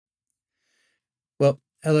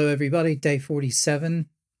Hello, everybody. Day 47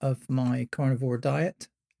 of my carnivore diet.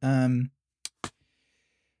 Um,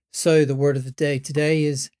 so the word of the day today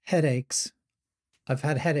is headaches. I've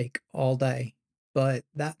had headache all day, but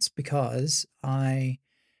that's because I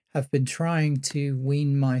have been trying to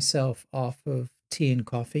wean myself off of tea and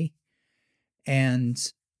coffee. And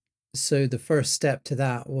so the first step to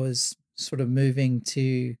that was sort of moving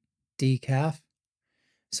to decaf.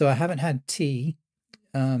 So I haven't had tea,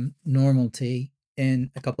 normal tea,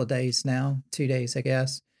 in a couple of days now, 2 days, I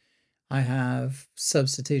guess. I have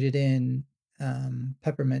substituted in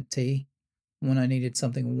peppermint tea when I needed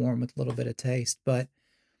something warm with a little bit of taste. But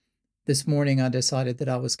this morning I decided that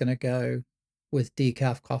I was going to go with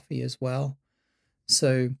decaf coffee as well.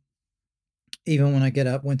 So even when I get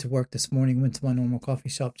up, went to work this morning, went to my normal coffee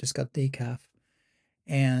shop, just got decaf.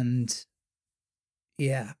 And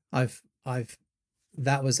yeah,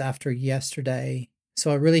 that was after yesterday. So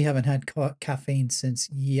I really haven't had caffeine since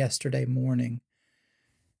yesterday morning.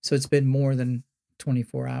 So it's been more than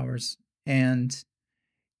 24 hours. And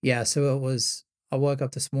yeah, so I woke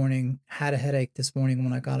up this morning, had a headache this morning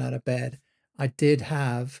when I got out of bed. I did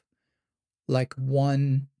have like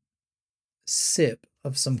one sip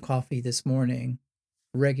of some coffee this morning,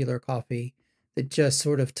 regular coffee, that just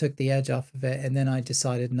sort of took the edge off of it. And then I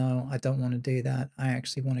decided, no, I don't want to do that. I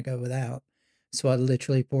actually want to go without. So I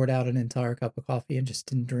literally poured out an entire cup of coffee and just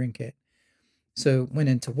didn't drink it. So went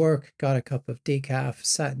into work, got a cup of decaf,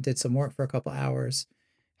 sat and did some work for a couple hours,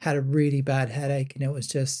 had a really bad headache, and it was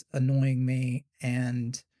just annoying me.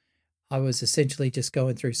 And I was essentially just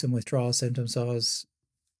going through some withdrawal symptoms.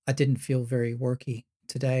 I didn't feel very worky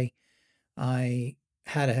today. I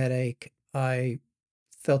had a headache. I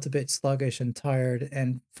felt a bit sluggish and tired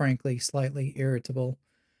and frankly slightly irritable.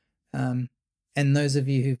 Um, and those of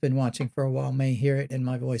you who've been watching for a while may hear it in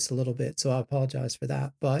my voice a little bit, so I apologize for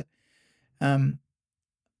that. But um,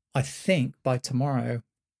 I think by tomorrow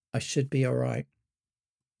I should be all right.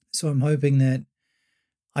 So I'm hoping that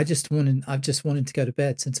I've just wanted to go to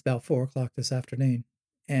bed since about 4 o'clock this afternoon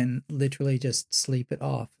and literally just sleep it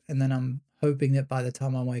off. And then I'm hoping that by the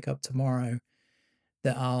time I wake up tomorrow,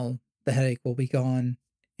 that the headache will be gone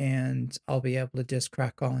and I'll be able to just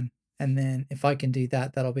crack on. And then if I can do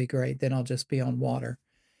that, that'll be great. Then I'll just be on water.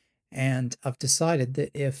 And I've decided that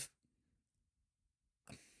if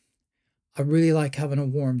I really like having a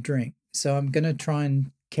warm drink, so I'm going to try and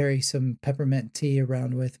carry some peppermint tea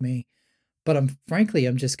around with me. But I'm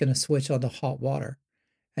just going to switch on to hot water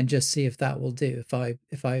and just see if that will do.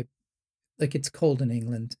 If I like, it's cold in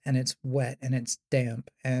England and it's wet and it's damp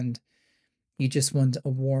and you just want a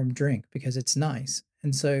warm drink because it's nice.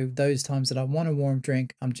 And so those times that I want a warm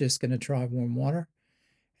drink, I'm just going to try warm water.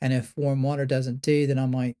 And if warm water doesn't do, then I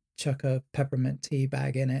might chuck a peppermint tea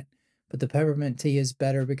bag in it. But the peppermint tea is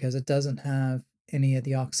better because it doesn't have any of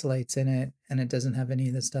the oxalates in it and it doesn't have any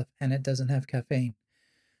of the stuff and it doesn't have caffeine.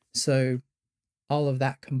 So all of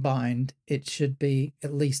that combined, it should be,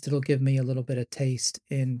 at least it'll give me a little bit of taste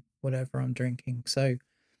in whatever I'm drinking. So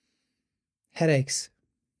headaches,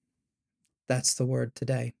 that's the word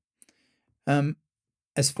today.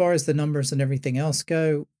 As far as the numbers and everything else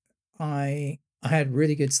go, I had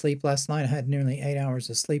really good sleep last night. I had nearly 8 hours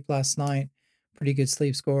of sleep last night. Pretty good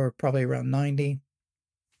sleep score, probably around 90.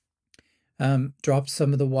 Dropped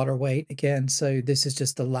some of the water weight again. So this is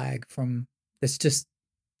just a lag from, it's just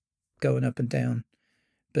going up and down,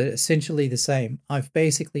 but essentially the same. I've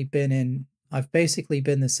basically been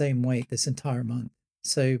the same weight this entire month.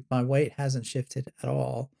 So my weight hasn't shifted at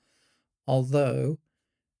all. Although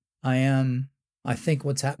I think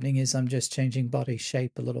what's happening is I'm just changing body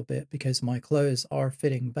shape a little bit because my clothes are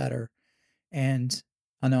fitting better. And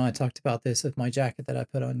I know I talked about this with my jacket that I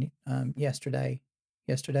put on yesterday,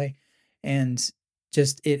 and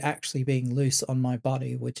just it actually being loose on my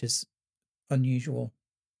body, which is unusual.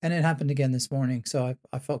 And it happened again this morning. So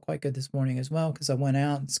I felt quite good this morning as well because I went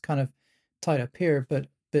out. It's kind of tight up here, but a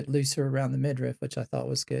bit looser around the midriff, which I thought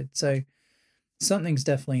was good. So something's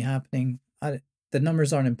definitely happening. The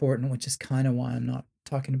numbers aren't important, which is kind of why I'm not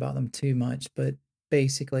talking about them too much. But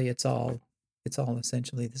basically, it's all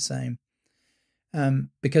essentially the same.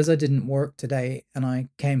 Because I didn't work today and I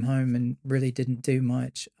came home and really didn't do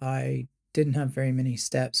much. I didn't have very many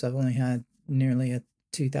steps. I've only had nearly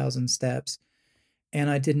 2,000 steps. And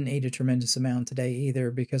I didn't eat a tremendous amount today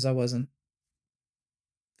either because I wasn't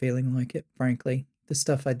feeling like it, frankly. The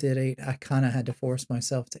stuff I did eat, I kind of had to force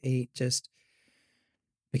myself to eat just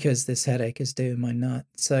because this headache is doing my nut.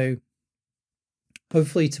 So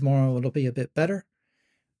hopefully tomorrow it'll be a bit better.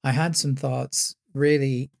 I had some thoughts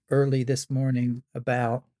really early this morning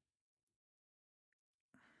about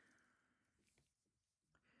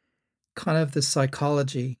kind of the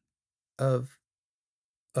psychology of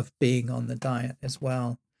being on the diet as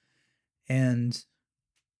well. And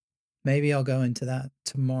maybe I'll go into that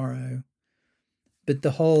tomorrow. But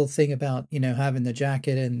the whole thing about, having the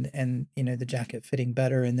jacket and the jacket fitting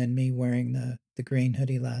better, and then me wearing the green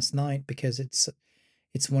hoodie last night because it's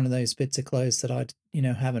one of those bits of clothes that I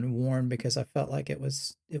haven't worn because I felt like it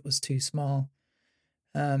was too small.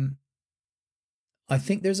 I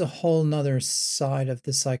think there's a whole nother side of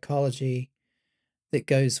the psychology that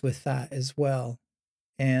goes with that as well.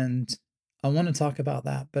 And I want to talk about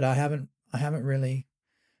that, but I haven't really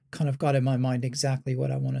kind of got in my mind exactly what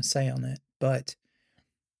I want to say on it. But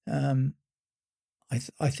um,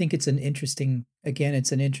 I think it's an interesting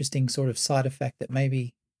sort of side effect that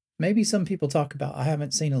maybe some people talk about. I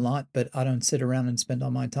haven't seen a lot, but I don't sit around and spend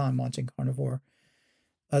all my time watching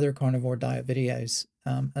other carnivore diet videos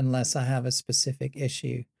unless I have a specific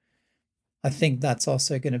issue. I think that's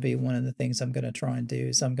also going to be one of the things I'm going to try and do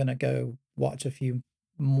is I'm going to go watch a few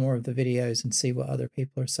more of the videos and see what other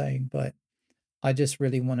people are saying. But I just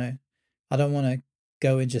really I don't want to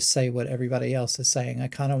go and just say what everybody else is saying. I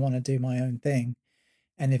kind of want to do my own thing.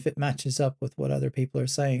 And if it matches up with what other people are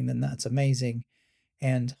saying, then that's amazing.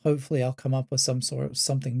 And hopefully I'll come up with some sort of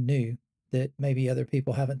something new that maybe other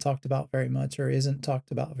people haven't talked about very much or isn't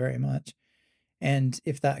talked about very much. And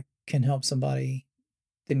if that can help somebody,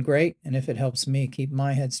 then great. And if it helps me keep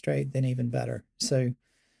my head straight, then even better. So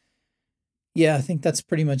yeah, I think that's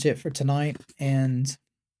pretty much it for tonight. And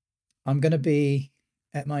I'm going to be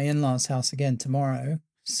at my in-laws' house again tomorrow.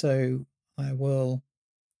 So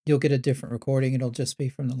you'll get a different recording. It'll just be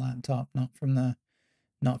from the laptop, not from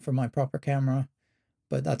my proper camera,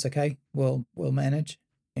 but that's okay. We'll manage,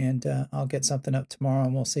 and I'll get something up tomorrow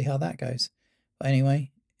and we'll see how that goes. But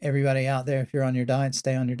anyway, everybody out there, if you're on your diet,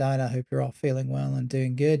 stay on your diet. I hope you're all feeling well and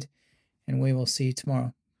doing good, and we will see you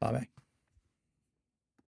tomorrow. Bye-bye.